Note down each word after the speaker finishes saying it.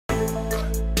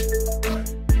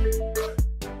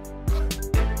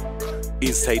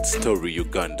Inside Story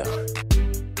Uganda,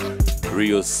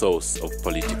 real source of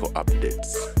political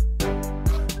updates.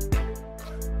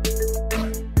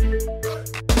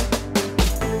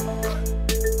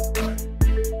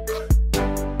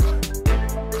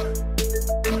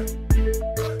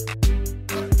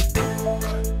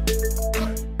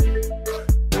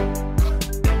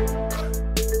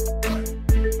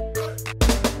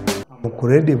 I'm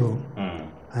credible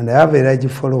and I have a large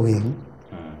following.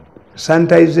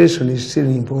 Sanitization is still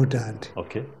important.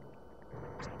 Okay.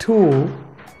 2,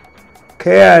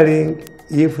 caring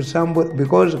if somebody,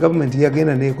 because government here again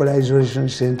and equal isolation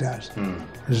centers,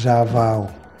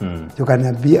 you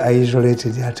cannot be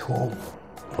isolated at home.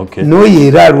 Okay. No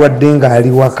yera alwaddenga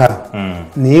ali waka.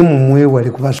 Naye mumwe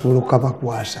wali kubasobola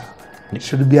okukabakwasa.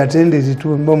 Should be attended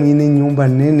to mba muyina ennyumba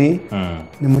nnene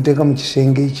ne muteeka mu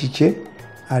kisenge ekikye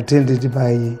attended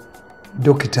by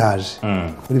doctors.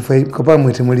 Kapa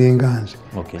mwete mulinganzi.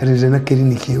 Kati nze na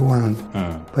kiriniki ewange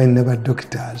balina ba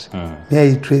doctors.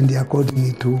 Naye I trained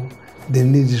according to the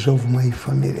needs of my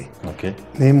family.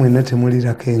 Naye mwena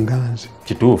temulirako enganzi.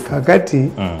 Kituufu.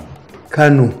 Kakati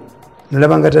kano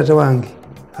nalabanga taata wange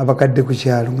abakadde ku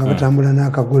kyalo nga batambula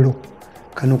n'akagolo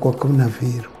kano kwa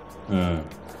coronavirus.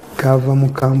 Kava mu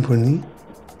company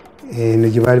eno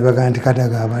gye baali bagaa nti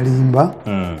kadaga abalimba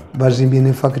bazimbye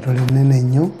ne factory ennene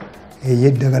nnyo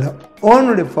eyeddagala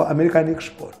only for American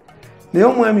export. Naye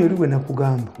omwami oli bwe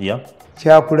nakugamba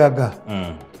kyakulaga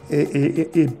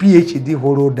PhD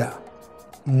holder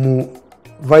mu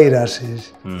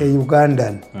viruses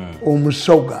Ugandan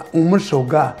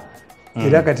omusoga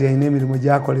era kati alina emirimu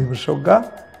gyakola ebusoga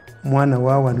mwana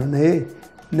wa wano. Naye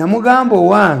namugamba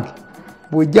owange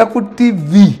bw'ojja ku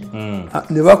TV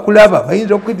ne bakulaba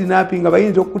bayinza okukidinapinga,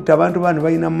 bayinza okutta abantu bano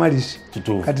balina malisi.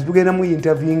 Kati tugenda mu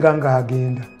interviewinga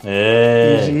ng'agenda.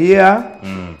 He's here,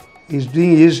 he's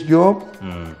doing his job.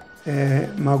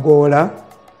 Magola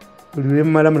buli lwe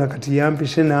mmalamula kati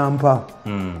yampise n'ampa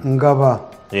ngaba.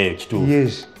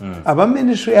 Yes. Aba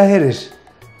Ministry ya Health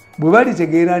bwe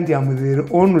balitegeera nti am the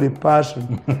only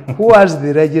person who has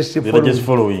the largest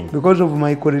following because of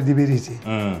my credibility,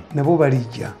 nabo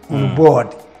balijja on board.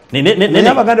 Naye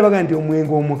abaganda bagamba nti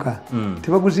omwenge omuka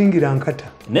tebaguzingira nkata.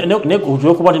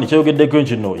 Okuba nti nekyogeddeko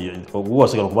nkino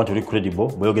oguwasigala okuba nti oli credible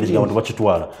bweyogere kigambo nti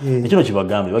bakitwala ekino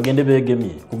kibagambe bagende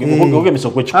beegemye kugemesa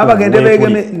okwekikugu. Bagende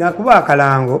beegemye nakuba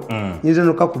akalango nyinza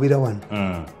nokakubira wano.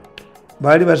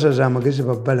 Baali basaza amagezi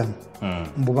babbalamu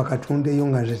mbu bakatundeyo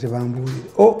nga nze tebambuulire.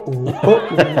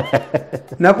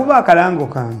 Nakuba akalango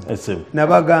kange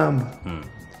nabagamba,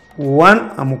 one,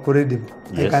 I'm credible.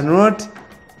 I cannot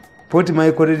put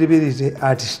my credibility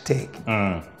at stake.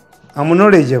 I'm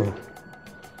knowledgeable.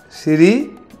 3,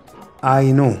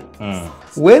 I know.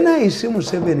 When I see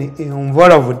Museveni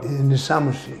involved in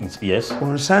something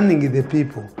concerning the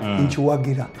people in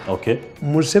Chiwagira,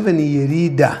 Museveni ye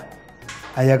leader.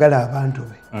 Ayagala abantu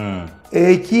be.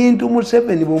 Ekintu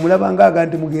Museveni bw'omulabanga aga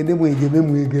nti mugende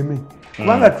mwegeme.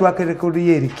 Kubanga track record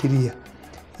ye erikiriya.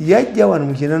 Yajja wano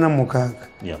mu 86.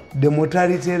 The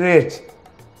mortality rate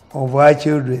of our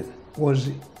children was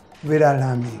very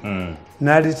alarming.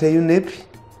 N'aleta UNEP,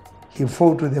 he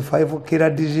fought to the 5 killer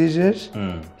diseases.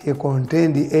 He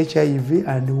contained the HIV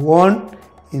and won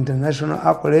international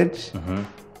accolades.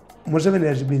 Museveni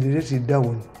has been rated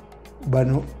down. But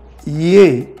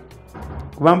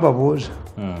Kubamba boza.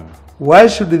 Why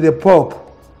should the Pope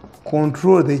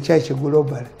control the church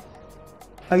globally?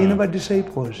 Are you never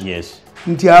disciples? Yes.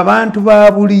 Nti abantu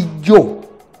ba bulijjo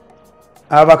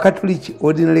Catholic,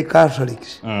 ordinary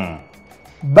Catholics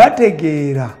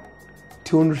bategeera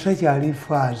ti ono takyali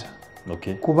faaza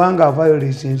kubanga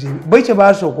violations bwe kye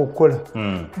baasooka okukola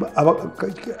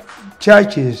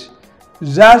churches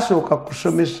zaasooka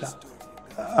kusomesa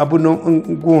abuno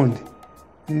gundi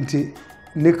nti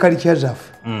ne culture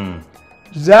zaffe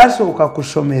zaasooka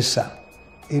kusomesa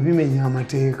ebimenya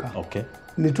amateeka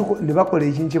ne bakola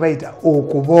ekintu kye bayita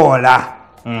okuboola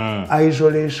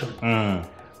isolation.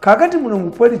 Kakati muno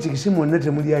mu politics mwonna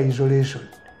temuli isolation.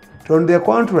 On the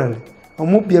contrary,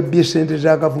 omubbi yabbye ssente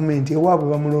za gavumenti ewaabwe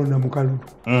bamulonda mu kalulu.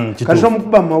 Kati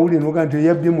omukuba mu mawulire noga nti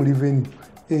yabbye mu revenue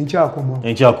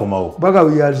enkyakomawo baga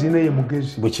yazina ye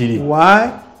mugezi.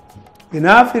 Why? In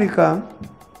Africa,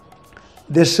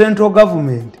 the central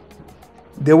government,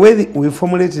 the way we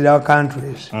formulated our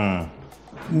countries,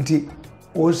 nti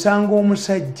osanga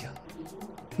omusajja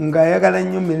ng'ayagala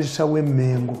nnyo minisita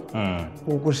w'emmengo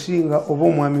okusinga oba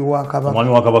omwami wa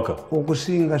kabaka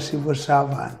okusinga civil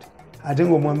servant, ate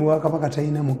ng'omwami wa kabaka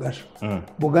talina mugaso.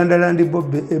 Buganda Land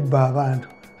Board ebba abantu.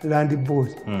 Land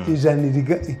Board is an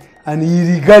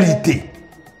illegality.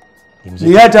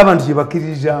 Naye ate abantu gye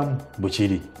bakkirizaamu.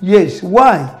 Bukiri. Yes.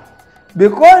 Why?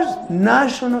 because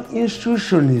national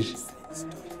institutions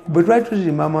bwe twali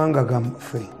tuzimba amawanga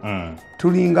gaffe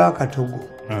tulinga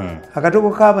akatogo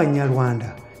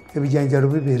k'abanyarwanda ebijanjalo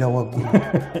bibeera waggulu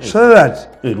so that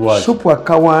supu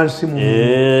akka wansi mu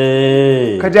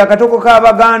kati akatogo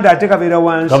k'abaganda ate kabeera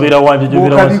wansi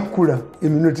bw'okabikkula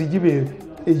emino tegibeera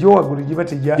egyowaggulu giba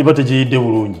tegiyidde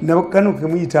bulungi nakano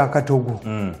kemuyita akatogo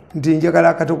nti njagala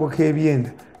akatogo k'ebyenda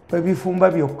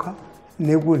babifumba byokka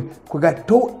neguli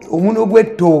omuno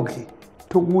gw'ettooke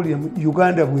toguwulira mu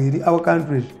Uganda bweri our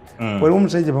countries waliwo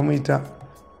omusajja bamuyita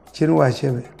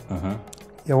Kinwachebe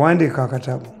yawandiika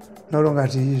akatabo nolonga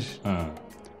atiyizi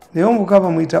naye omuka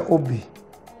bamuyita Obi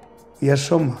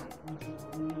yasoma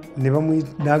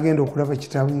n'agenda okulaba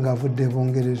kitaawe ng'avudde e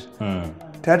Bungereza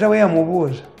taata we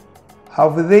yamubuuza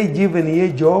have they given you a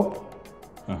job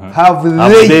have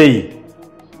they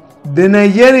the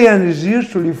Nigerians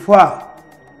used to refer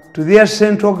to their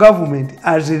central government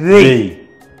as they.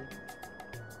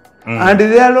 And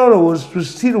their role was to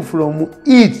steal from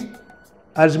it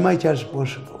as much as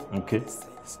possible. Okay.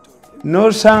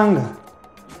 No sanga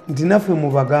nti naffe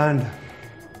mu Baganda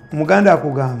Muganda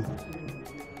akugamba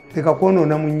leka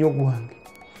kwonoona mu nnyo gwange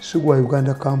si gwa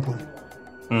Uganda company.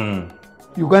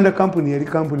 Uganda company yali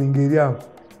company ng'eri awo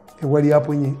ewali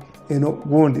aponye eno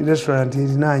gundi restaurant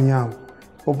erinaanya awo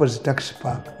opposite taxi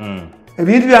park.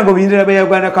 Ebintu byange biyindira be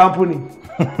Uganda company.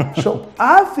 So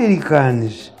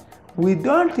Africans, we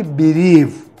don't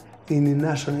believe in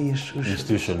national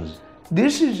institutions.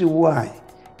 This is why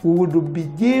we would be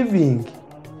giving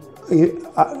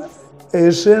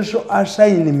essential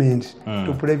assignments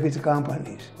to private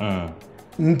companies.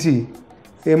 Nti,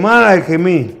 a man like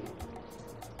me,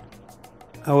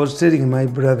 I was telling my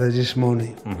brother this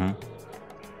morning,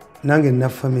 nange na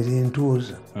family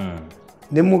entuuza.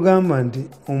 Ne mugamba nti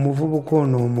omuvubuka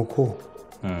ono omuko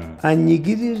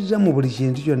anyigiriza mu buli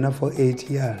kintu kyonna for 8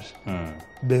 years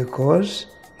because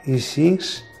he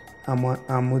thinks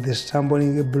I'm the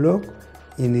stumbling block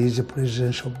in his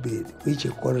presidential bid which he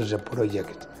calls a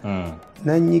project.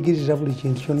 Nanyigiriza buli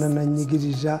kintu kyonna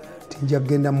nanyigiriza tinja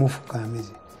genda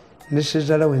mufukamizi ne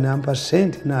sezala we nampa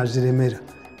sente naziremera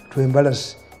to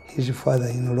embarrass his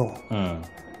father-in-law.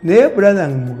 Naye brother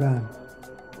mugamba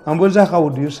amboza how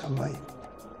do you survive?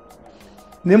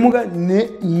 Nemuga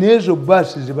nezo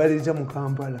buses zibaliza mu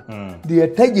Kampala. They are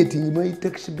targeting my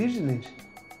taxi business.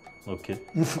 Okay.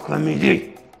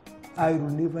 Mfukamiri. I will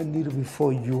never kneel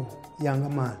before you,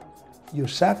 young man. You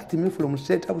sacked me from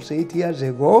State House 8 years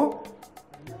ago.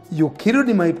 You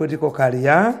killed my political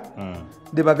career.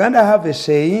 The Baganda have a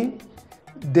saying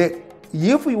that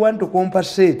if you want to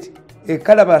compensate a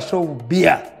calabash of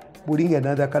beer, bring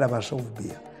another calabash of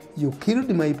beer. You killed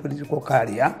my political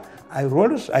career. I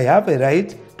have a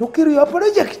right to kill your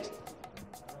project.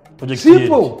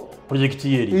 Simple. Project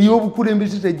yeri. Iyo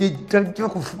bukulembeze tajja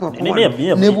kufuka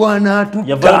kwa. Ne bwana atu.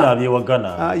 Yavana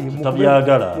abyewagana.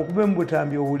 Tabyagala. Mukube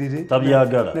mbutambi owulire.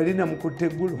 Tabyagala. Nalina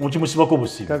mukutegulu. Mukimusibako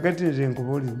busibi. Kakati nze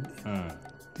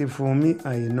nkubulidde. For me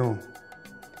I know.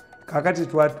 Kakati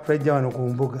twajja wano ku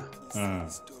mbuga.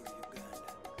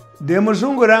 The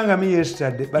Muzungu rang me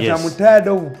yesterday, but yes. I'm tired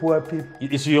of poor people.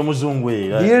 It's your Muzungu way,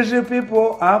 right? These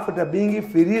people, after being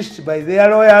finished by their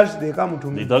lawyers, they come to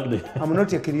me. I'm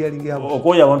not a clearing house.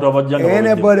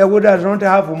 Anybody who does not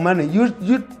have money,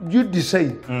 you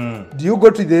decide. Do you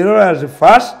go to the lawyers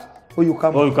first, or you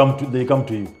come? They come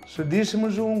to you. So this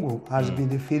Muzungu has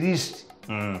been finished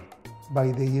by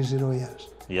his lawyers.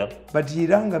 Yep. But he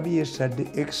rang me yesterday,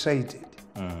 excited.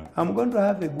 I'm going to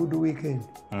have a good weekend.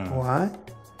 Why?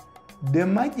 The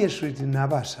magistrate in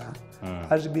Nabasa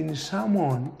has been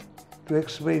summoned to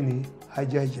explain her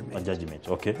judgment. A judgment,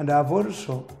 okay. And I've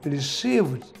also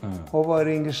received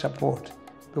overwhelming support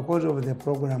because of the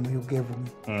program you gave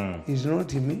me. It's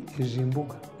not me, it's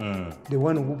Imbuga. The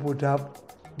one who put up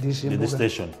this Imbuga. This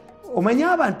station.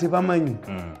 Omanya abantu bamanyi.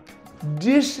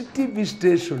 This TV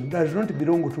station does not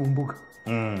belong to Mbuga.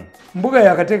 Mbuga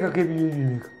yakateekako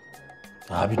ebinyunyumika.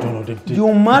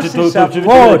 You must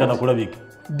support.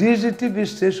 These TV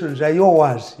stations are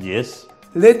yours. Yes.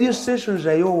 Radio stations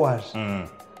are yours.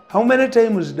 How many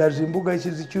times does Mbuga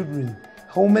chase children?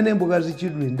 How many Mbuga's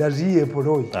children does he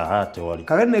employ?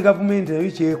 Kakati ne government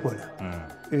nayo kyekola.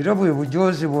 Era bwe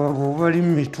bujozi bwali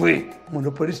mitwe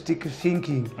monopolistic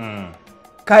thinking.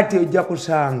 Kati ojja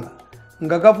kusanga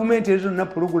nga government ezo na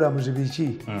programs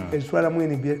biki ezitwala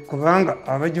mwene kubanga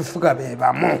abagifuga be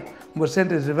bamu mu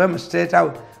sente ziva mu state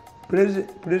out.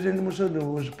 President Musoni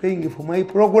was paying for my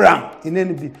program in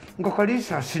NB.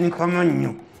 Ngakalisa sinikama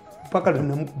nnyo mpaka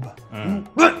namukuba.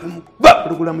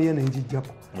 Program yene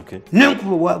njijjako. Okay.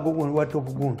 Nenkuba wa top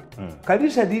gun.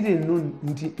 Kalisa didn't know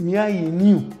nti Nyai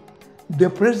knew the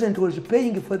president was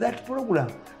paying for that program.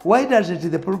 Why doesn't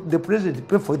the president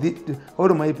pay for all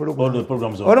my programs? All the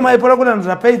programs. All my programs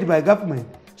are paid by government.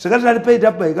 Sekati are paid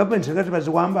up by government. Sekati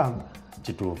baziwamba.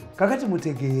 Chitufu. Kakati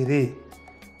mutegere.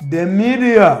 The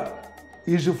media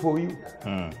is for you.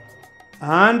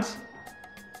 And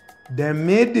the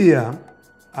media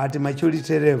at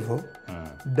maturity level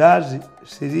does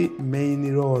 3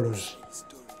 main roles.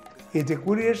 It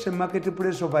creates a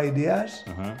marketplace of ideas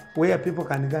where people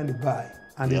can go and buy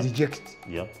and reject.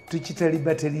 Tuchita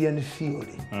libertarian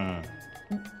theory.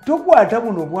 Tokwata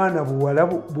buno bwana buwala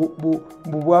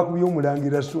bubwakuyo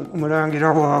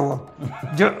mulangira wawa.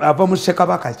 Apa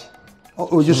musekabaka ki?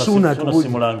 Ojo suna tubuli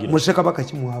musekabaka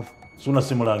ki mwavu. Suna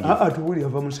simulangira. Atubuli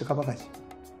ava musekabaka ki.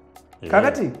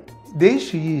 Kakati the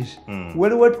issue is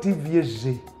what TV is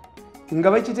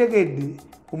nga bakitegedde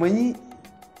umanyi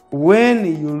when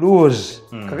you lose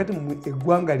kakati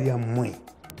eggwanga lyammwe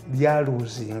lya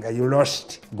losing you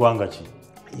lost gwanga ki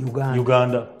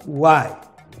Uganda. Why?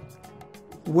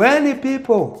 When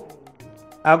people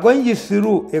are going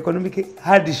through economic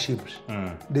hardships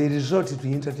they resort to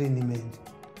entertainment.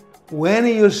 When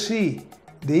you see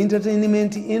the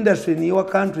entertainment industry in your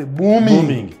country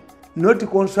booming. Not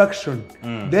construction,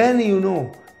 then you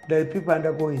know that people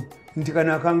undergoing.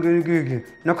 Ntikana kangege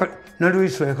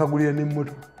naluiso yakagulira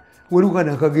n'emmoto weruka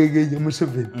nakagegeje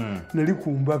Museveni nali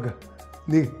kumbaga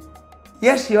ne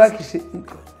yes yakise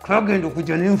kagenda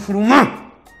kujja n'enfuluma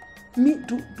me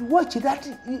to watch that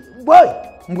boy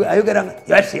mbwe ayogeranga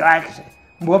yes yakise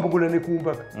mbwe abugula ne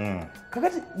kumbaga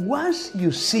kakati once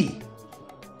you see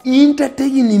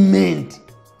entertainment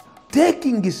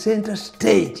taking center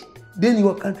stage, then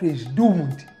your country is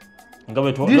doomed.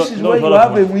 This is why you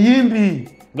have a Muyimbi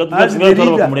as the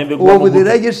leader of the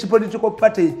largest political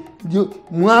party. You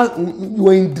are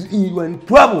in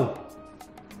trouble.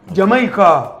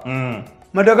 Jamaica,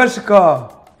 Madagascar,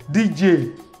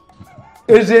 DJ,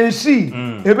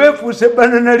 ENSI, Ebefuse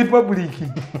Banana Republic.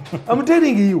 I'm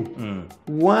telling you,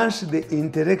 once the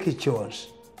intellectuals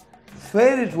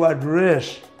fail to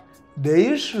address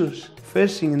the issues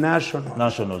facing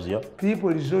nationals, people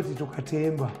resort to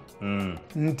Katemba.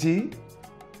 Nti,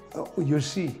 you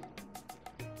see,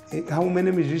 how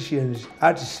many musicians,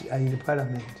 artists are in the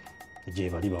parliament?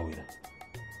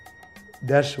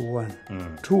 That's one.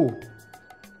 Two,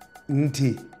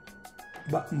 nti,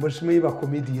 mbosimeyi ba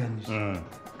comedians.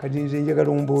 Kati nze njagala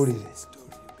ombuulire.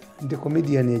 Nti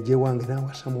comedian eje wange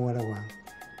nawasa muwala wange.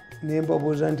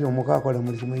 Nembabuuza nti omuka akola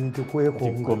mu kimanyi nti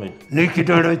kwekonga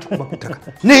n'ekitala ekikuba ku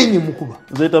ttaka nenye mukuba.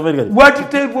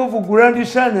 What type of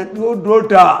grandson your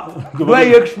daughter do I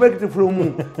expect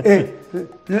from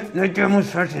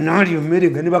najamusati nali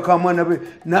ommerega ne bakamwana be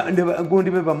ne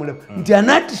bagundi be bamulaba nti an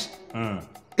artist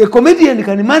a comedian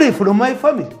can marry from my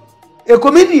family, a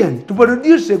comedian to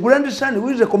produce a grandson who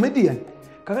is a comedian.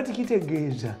 Kakati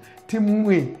kitegeeza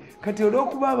timwe kati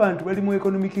olwokuba abantu bali mu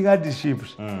economic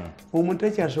hardships omuntu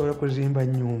ekyasobola kuzimba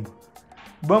nnyumba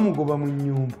bamugoba mu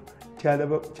nnyumba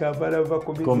kyabala va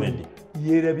comedy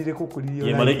yerabireko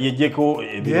kuliyejeko.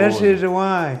 This is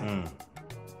why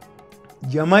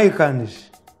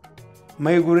Jamaicans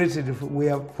migrated, we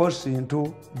are forced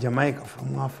into Jamaica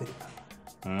from Africa.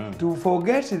 To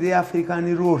forget the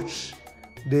African roots,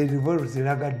 they developed the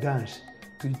raga dance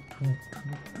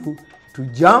to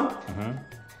jump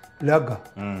Laga.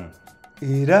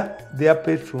 Era their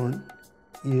patron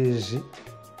is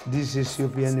this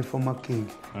Ethiopian former king,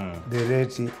 the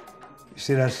late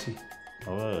Selassie.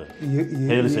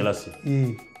 Haile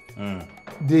Selassie.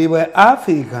 They were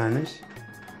Africans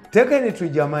taken to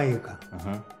Jamaica.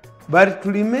 But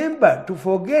to remember, to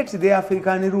forget the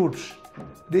African roots,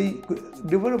 they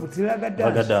developed raga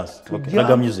dance.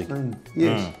 Raga music.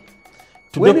 Yes.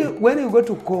 When you go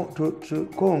to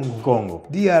Congo,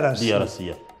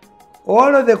 DRC,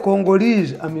 all of the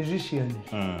Congolese are musicians.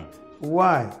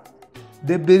 Why?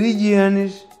 The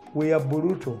Belgians were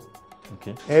brutal.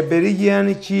 A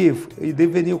Belgian chief, the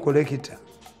revenue collector,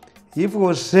 if he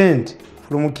was sent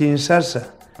from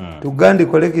Kinshasa to Gandhi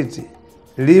collect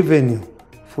revenue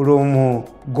from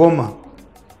Goma,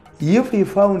 if he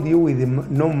found you with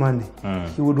no money,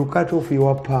 he would cut off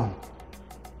your palm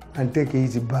and take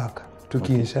it back to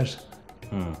Kinshasa.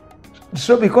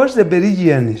 So because the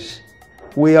Belgians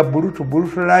were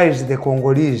brutalized the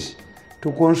Congolese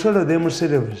to console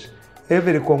themselves,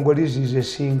 every Congolese is a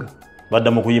singer.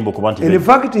 In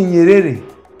fact, Nyerere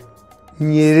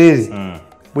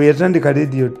bwe yatandika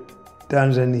radio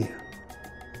Tanzania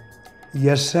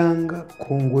yasanga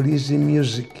Congolese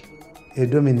music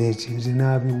dominating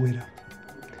zinabiwera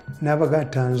nabaga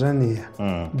Tanzania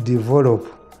develop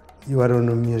your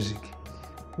own music.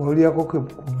 Waliako ku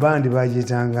band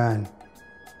bagitangani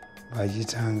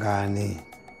bagitangane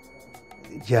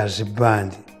jazz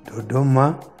band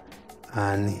Dodoma,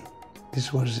 and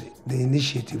this was the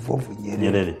initiative of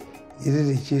Nyerere.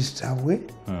 Nyerere chased away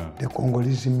the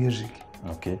Congolese music.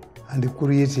 Okay. And they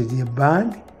created a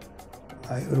band.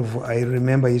 I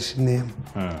remember his name.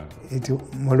 It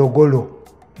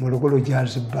Morogoro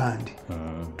Jazz Band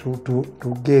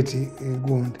to get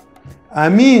good. I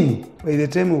mean, by the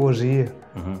time he was here,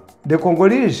 the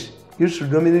Congolese used to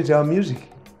dominate our music.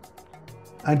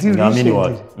 Until recently,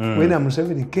 when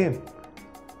Museveni came,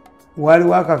 wali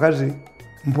wakakazi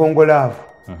mpongolavu,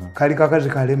 kali kakazi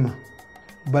kalema,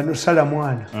 bano sala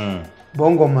mwana,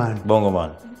 bongo man.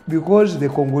 Because the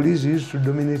Congolese used to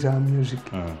dominate our music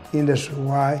industry.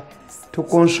 Why? To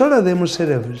console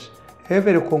themselves,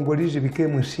 every Congolese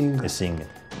became a singer.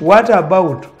 What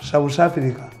about South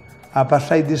Africa?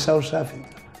 Apartheid South Africa.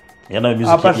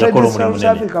 Apartheid South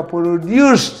Africa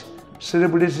produced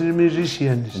celebrated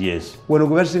musicians. Yes. When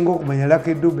we sing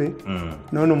Kumanyalake Dube,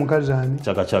 no Mukazani.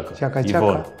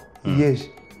 Chaka. Yes.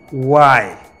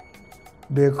 Why?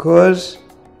 Because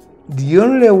the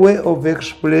only way of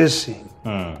expressing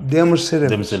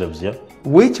themselves, yeah,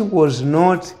 which was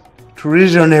not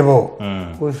reasonable,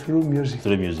 was through music.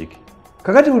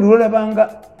 Kakati ulirola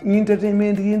banga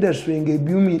entertainment industry nge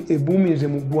booming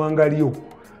mu ggwanga lyo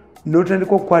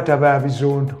notandika okukwata ba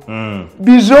bizonto.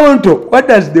 Bizonto, what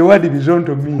does the word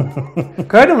bizonto mean?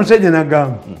 Kakati omusajja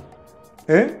nagamba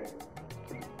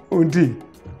nti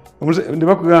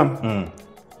ndibakugamba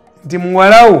nti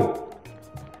muwalawo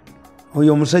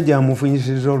oyo omusajja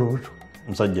amufunyisiza olwoto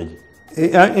musajja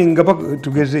nga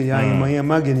tugeze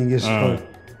yamageninga estory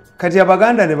kati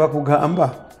abaganda ne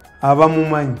bakugamba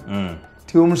abamumanyi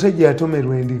ti omusajja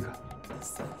yatomerwa endiga.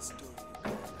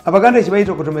 Abaganda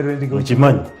ekibayita okutomerwa endiga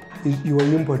okimanyi you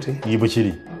are important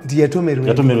yibukiri nti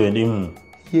yatomerwa endiga.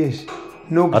 Yes.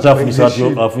 No.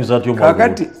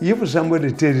 Kakati if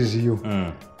somebody tells you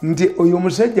nti oyo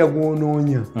omusajja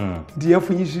gwonoonya nti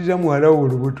yafunyisiza muwala wo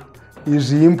olubuto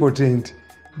is important,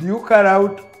 do you cut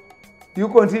out? Do you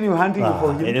continue hunting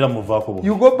for him?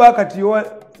 You go back at your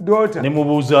daughter.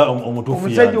 Nemubuuza omutuufu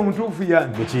omusajja omutuufu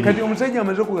yani. Kati omusajja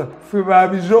amaze okuga ffe ba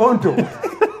bizonto.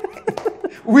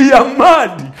 We are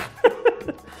mad.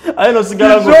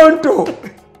 Bizonto.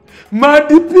 Mad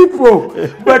people.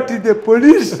 But the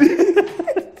police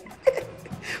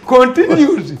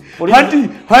continues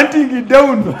hunting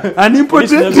down an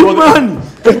important man.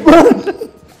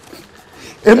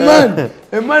 A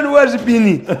man who has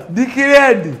been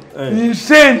declared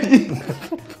insane.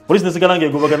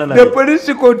 The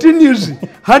police continues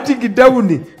hunting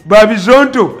down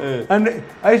Babizonto. And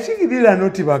I think these are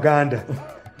not Baganda.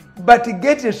 But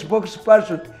get a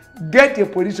spokesperson, get a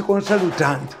police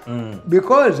consultant.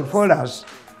 Because for us,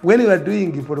 when we are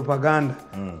doing propaganda,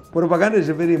 propaganda is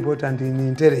very important in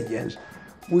intelligence.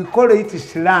 We call it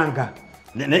slanga.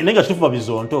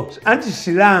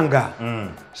 Anti-slanga.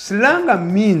 Slanga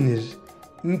means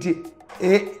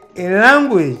a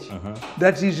language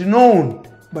that is known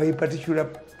by a particular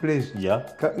place. Yeah.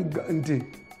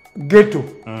 Ghetto.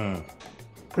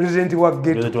 President wa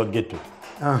ghetto.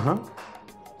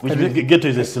 Which ghetto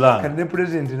is a slang. Kati ne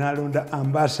president nalonda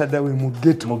ambassador we mu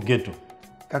ghetto.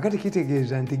 Kakati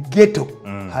kitegeeza nti ghetto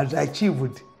has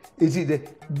achieved. It is the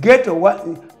ghetto.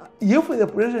 If the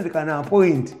president can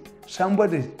appoint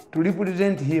somebody to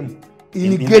represent him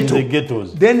in ghetto, the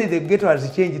ghettos, then the ghetto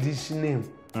has changed its name.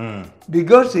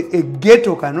 Because a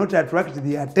ghetto cannot attract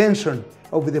the attention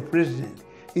of the president.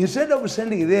 Instead of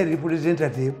sending their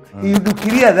representative, he would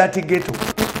clear that ghetto.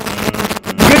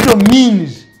 Ghetto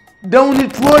means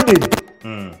downtrodden.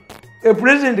 A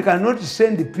president cannot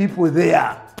send people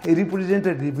there, a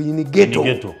representative in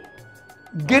ghetto.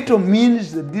 Ghetto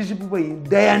means that these people are in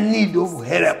dire need of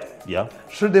help. Yeah.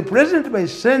 So the president, by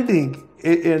sending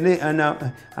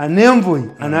an envoy,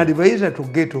 an advisor to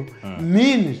ghetto,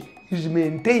 means he's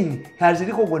maintained, has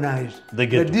recognized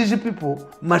that these people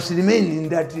must remain in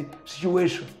that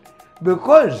situation.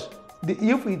 Because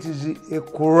if it is a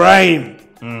crime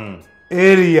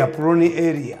area, prone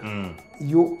area,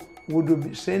 you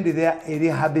would send there a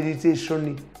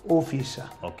rehabilitation officer.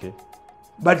 Okay.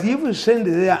 But if you send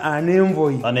there an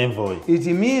envoy, it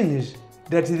means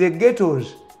that the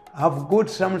ghettos have got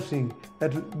something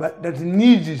that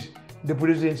needs the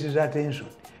president's attention.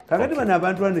 Kakati bana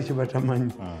abantu bano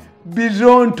kyebatamanyi.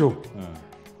 Bizonto.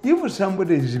 If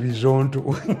somebody is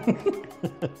bizonto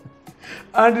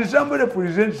and somebody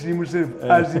presents himself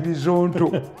as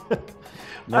bizonto,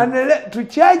 and to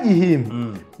charge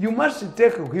him, you must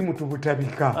take him to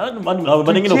Butabika.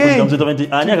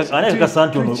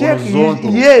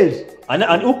 Yes.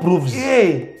 And who proves?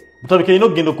 Mutabika ino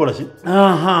gendo kola ki?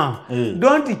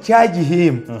 Don't charge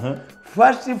him.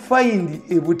 First find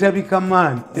a Butabika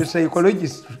man, a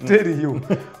psychologist, to tell you.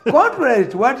 Contrary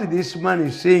to what this man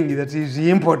is saying that is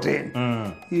important,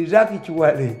 he's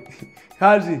actually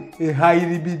has a high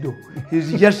libido.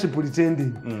 He's just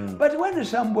pretending. But when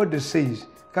somebody says,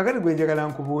 kakati gwenjagala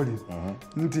nkubuli,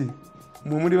 nti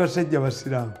mumuli basajja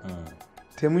basiramu,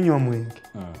 temunywa mwenge,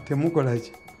 temukola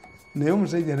ki, naye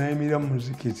omusajja nayimirira mu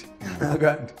muzikiti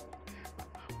agandi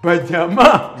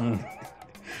bajama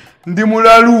ndi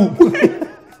mulalu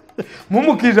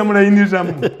mumukiriza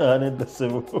mulayinizamu.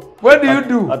 What do you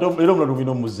do? Ate era omulalu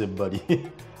bino muzebbali.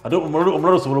 Ate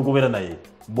omulalu osobola okubeera naye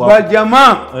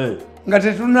bajama nga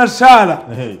tetulina saala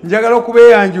njagala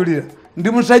okubeeyanjulira ndi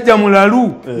musajja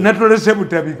mulalu natolese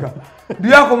Butabika. Do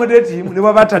you accommodate him? Ne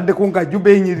baba ataddeko nga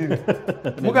jubenyirira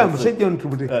muga musajja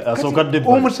ntubute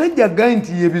omusajja gayi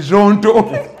nti ye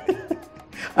bizonto.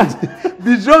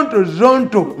 Bizonto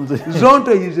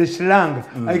zonto is a slang.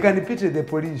 I can pity the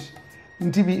police.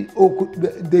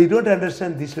 They don't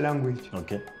understand this language.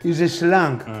 It's a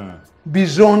slang.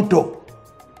 Bizonto.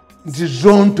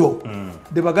 Zonto.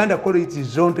 The Baganda call it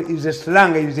zonto. Is a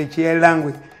slang. Is a chair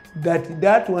language.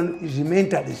 That one is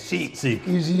mentally sick.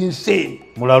 Is insane.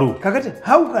 Mularu. Kakati,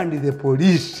 how can the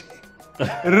police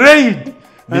raid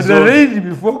and raid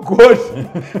before God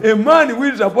a man who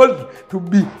is supposed to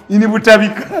be in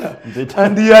Butabika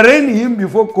and they arraign him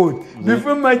before court,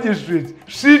 before magistrate,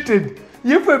 seated?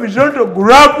 If a bizonto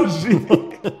grabs him,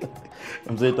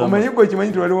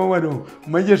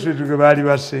 magistrate to the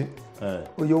base.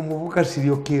 Oyo muvuka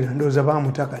siriokira ndoza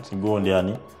bamutakati. Ngondi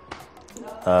ani?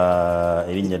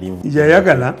 Erinya limu.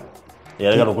 Yayagala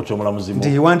okuchomola muzimu.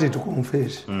 He wanted to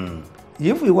confess.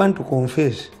 If you want to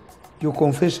confess, you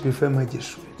confess before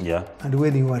magistrate. Yeah. And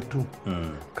when you are two.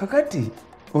 Kakati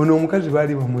ono omukazi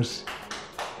bali bamusi.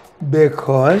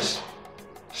 Because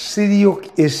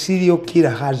a serial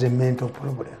killer has a mental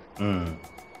problem.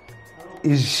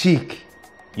 Is sick.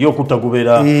 Yo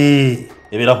kutagubera.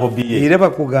 Ebera hobby. Era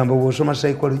bakugamba bw'osoma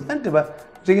psychology. Ante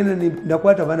tegenda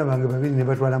nakwata abaana bange babiri ne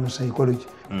batwala mu psychology.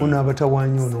 Ono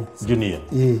abatawanyi ono. Junior.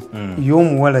 Yo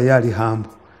omuwala yali hambo.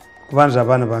 Kubanza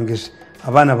abaana bange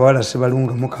abaana bawala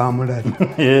sibalunga mukamulali.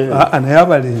 Naye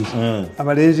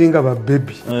abalenzi nga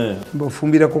babebi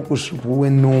bafumbirako ku supu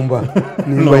w'ennumba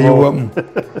nimbayiwamu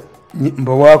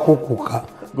mbawaako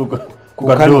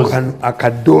kukano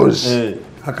akadoozi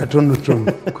akatonotono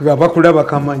bakulaba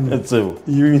kamanyi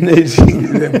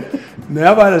naye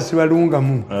abaala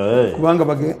sibalungamu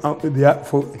kubanga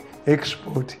for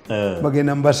export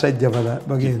bagenda mubasajja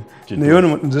bagenda naye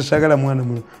ono nze sagala mwana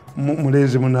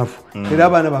mulezi munafu era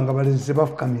abaana bange abalezi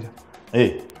tebafukamira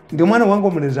ndi omwana wange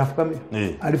omulezi afukamira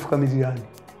alifukamirani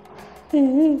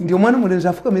ndi omwana omulezi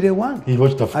afukamira ewange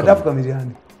ate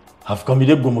afukamirani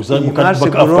afukamire gwe mukadde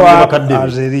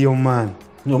man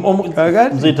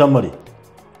nze Tamale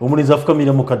omulezi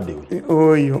afukamira mukadde we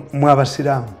oyo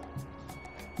mwabasiraamu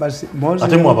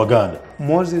ate mwabaganda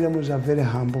Muslims are very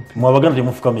humble people. Mwabaganda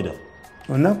temufukamira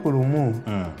olunaku lumu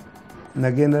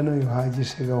nagenda n'oyo Haji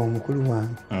Sega omukulu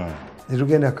wange ne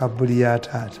tugenda Kabuli ya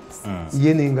taata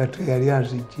ye n'engatto yali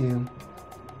aziggyemu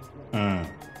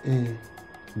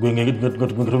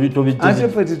ate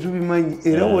ffe tetubimanyi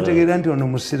era wotegeera nti ono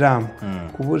musiraamu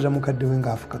kubuuza mukadde we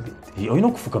ng'afukamidde olina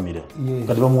okufukamira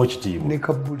kati bamuwa ekitiibwa ne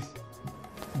Kabuli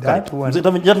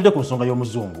jatudde ku nsonga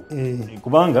y'omuzungu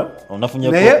kubanga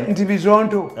naye nti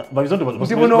bizonto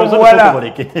nti buno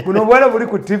obuwala buli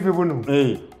ku TV buno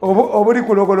obuli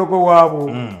ku logologo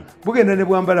waabwo bugenda ne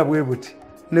bwambala bwe buti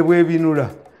ne bwebinula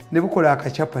ne bukola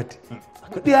akacapati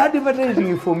the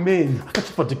advertising for men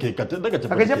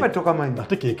akacapati tokamanyi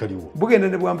bugenda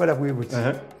ne bwambala bwe buti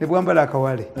ne bwambala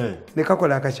akawale ne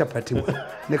kakola akacapati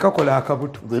ne kakola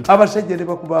akabuto abasajja ne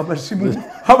bakuba amasimu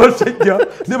abasajja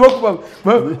ne bakuba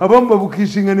abamu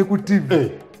babukisinga ne ku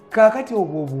TV kakati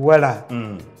obwo obuwala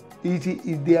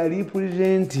they are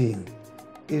representing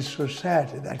a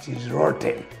society that is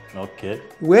rotten.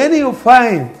 When you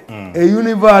find a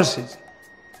university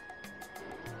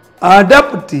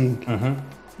adapting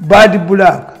bad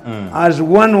black as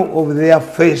one of their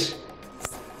face,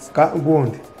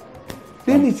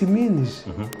 then it means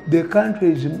the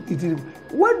country is.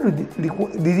 What do the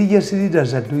religious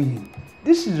leaders are doing?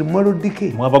 This is moral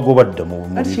decay.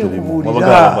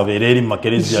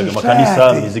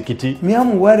 Me,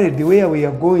 I'm worried where we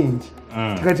are going.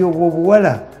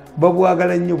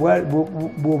 Babwagala nnyo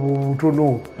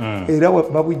butono era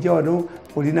babujja wano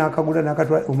olina akagula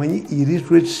nakatwala omanyi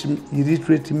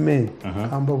illiterate men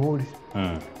ambabuuli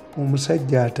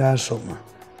omusajja ataasoma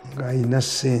ng'ayina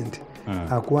ssente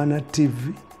akwana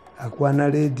TV akwana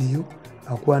radio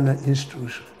akwana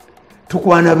institution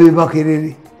tukwana be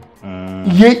bakerere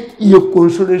ye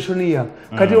consolation ya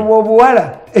kati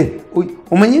obuwala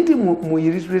omanyi nti mu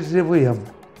illustration yamu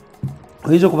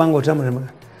oyinza kubanga otambula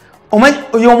omanyi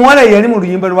oyo omuwala yali mu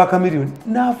luyimba lwa Chameleone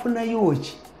n'afunayo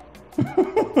ki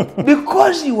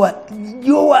because your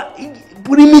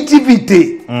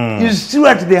primitivity is still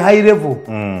at the high level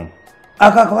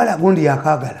akakawala gundi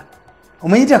yakagala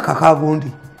omanyi nti akakagundi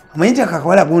omanyi nti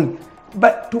akakawala gundi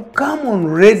but to come on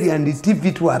radio and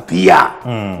TV to appear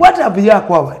what have you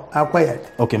acquired?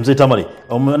 Okay, mzee Tamale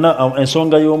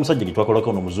ensonga y'omusajja gye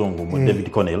twakolako n'omuzungu mu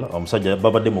David Connell omusajja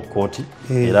babadde mu kkooti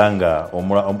era nga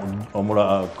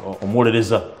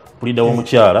omuwolereza puliida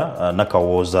w'omukyala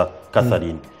Nakawooza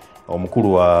Catherine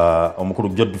omukulu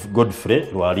Godfrey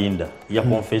Lwalinda ya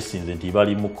confessing nti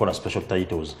bali mu kola special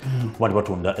titles wali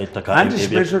batunda ettaka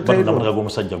batunda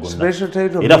g'omusajja gonna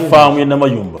era faamu ye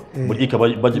Namayumba buli ika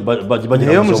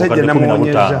bagira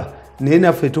omusajja naye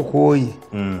naffe tukooye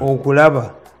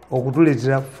okulaba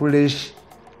okutuleetera fresh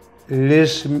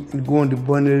less gundi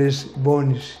boneless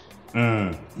bones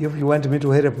if you want me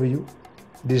to help you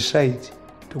decide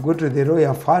to go to the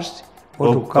lawyer first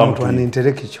or to come to an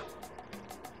intellectual.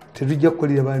 Tetujja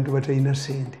kukolera bantu batalina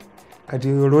sente kati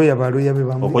lawyer baloya be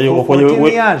bamu for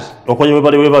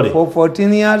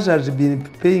 14 years has been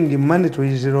paying money to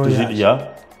his lawyers.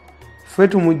 Ffe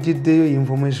tumugiddeyo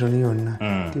information yonna.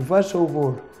 First of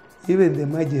all, even the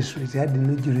magistrate had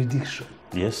no jurisdiction.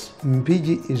 Yes.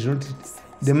 Mpigi is not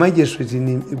the magistrate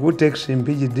in Gutex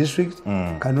Mpigi district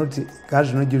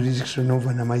has no jurisdiction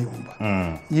over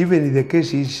Namayumba. Even in the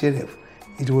case itself,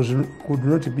 it could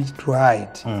not be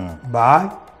tried by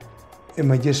a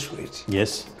magistrate.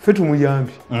 Yes. Fetu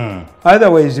muyambi.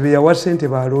 Otherwise, we are sent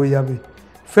by lawyer.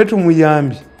 Fetu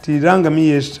muyambi. Tiranga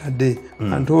me yesterday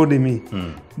and told me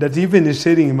that even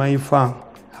selling my farm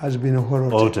has been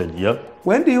halted. Yep.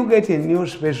 When do you get a new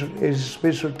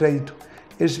special title?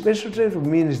 A special title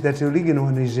means that the original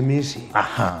one is missing.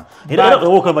 Aha.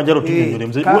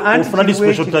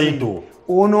 Special title.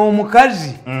 Ono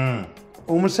omukazi.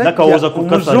 Omusajja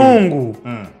omuzungu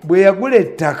bwe yagula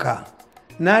ettaka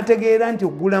n'ategeera nti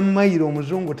okugula mayiro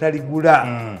omuzungu taligula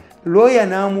lawyer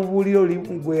n'amubuulira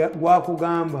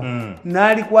gwakugamba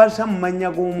n'alikwasa mu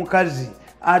mannya g'omukazi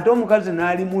ate omukazi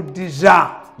n'alimuddiza.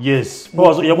 Yes.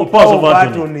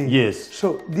 Yes.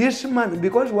 So this man,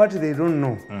 because what they don't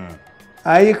know,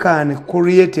 I can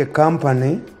create a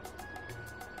company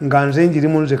nga nze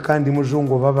njirimu nze kandi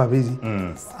muzungu oba babiri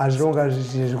as long as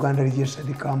it is Uganda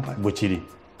registered company. Bukiri.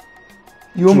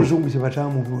 Yo muzungu kye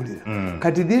batamubuulira.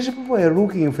 Kati these people are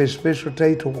looking for a special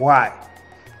title. Why?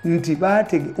 Nti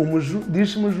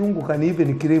this muzungu can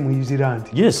even claim his land.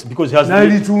 Yes, because he has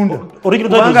n'alitunda.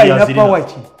 Original title ina power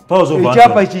ki.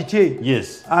 Ekyapa kike.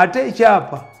 Yes. Ate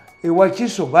ekyapa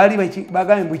ewakiso bali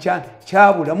bagambye mbu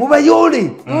kyabula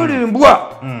mubayole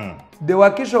mbwa. The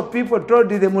Wakiso people told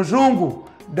the muzungu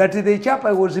that the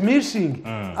chapa was missing.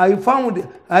 I found,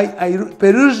 I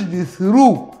perused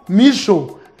through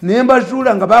miso nemba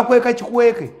zula nga bakweka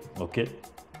kikweke. Okay.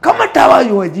 Kama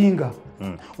tawayo wajinga.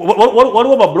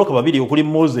 Waliwo babloka babiri okuli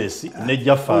Moses ne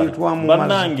Jafar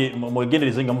bannange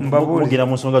mwegendereze nga mugira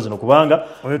mu nsonga zino kubanga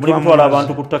muli kutwala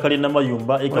abantu ku ttaka lya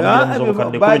Namayumba ekamira muzo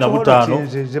kadde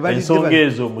 15 ensonga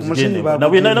ezo muzigende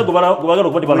nabwe nalina gubagala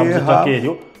okubati bana mu ttaka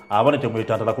eryo abane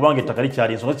temwetantala kubanga ettaka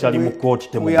likyali ensonga kyali mu kooti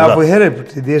temugula. We have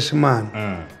helped this man.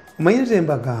 Mayinze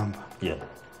mbagamba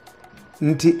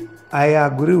nti I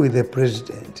agree with the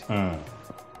president.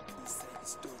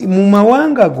 Mu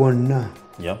mawanga gonna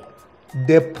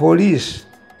the police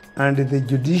and the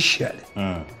judiciary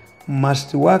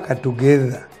must work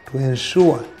together to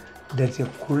ensure that a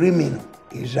criminal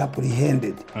is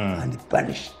apprehended and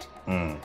punished.